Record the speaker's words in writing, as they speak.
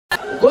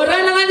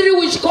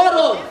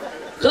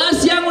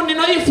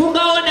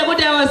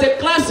I was a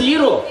class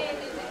hero.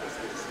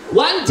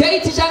 One day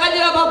teacher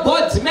about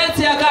board maths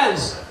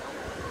yakanzi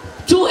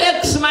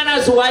 2x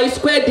minus y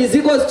squared is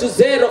equals to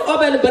 0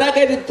 open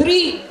bracket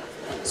 3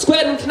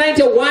 square root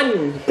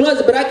 91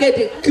 close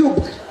bracket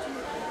cubed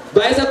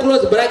by a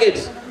close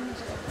bracket.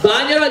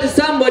 But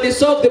somebody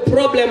solve the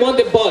problem on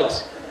the board.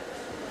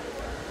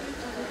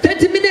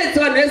 30 minutes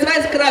on let's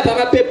scrap on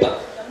a paper.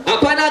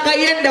 Apana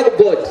kayenda ku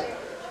board.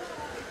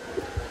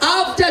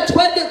 After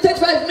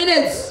 35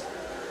 minutes,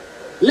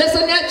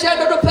 lesson ya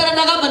chando to pera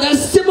nakamba na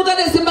simuka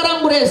ne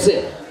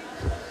simbarangurese.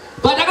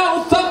 Bataka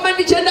ufamba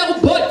ndi chenda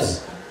ku board.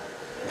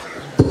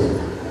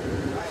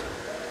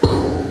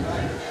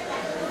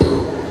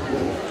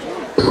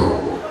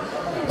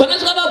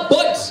 Banachika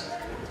board.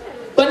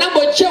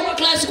 Banambo chewa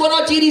class kwa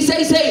no tiri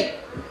say.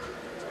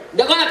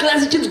 Ndakona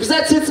class chips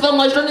kusatsitsi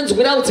vamwe zvitoni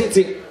nzwira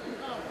utsitsi.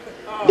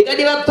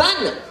 Ndikadiva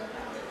pana.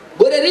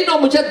 Gore rino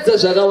muchadzidza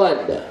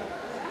zvakawanda.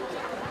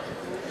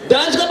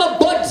 Ndasvika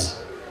mabot.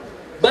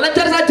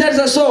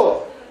 Vanatarisa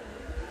so.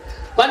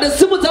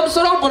 Vandasimudza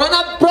musoro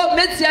munoona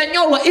maths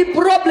yanyorwa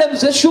iproblem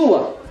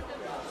zveshuwa.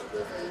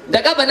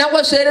 Ndakabva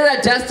ndangosverera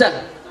duster.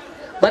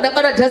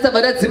 Vandabata duster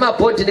vandadzima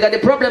board ndikati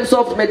problem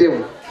solved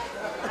madam.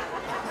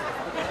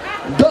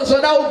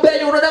 Ndozvoda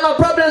upenyu unoda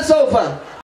maproblem solver.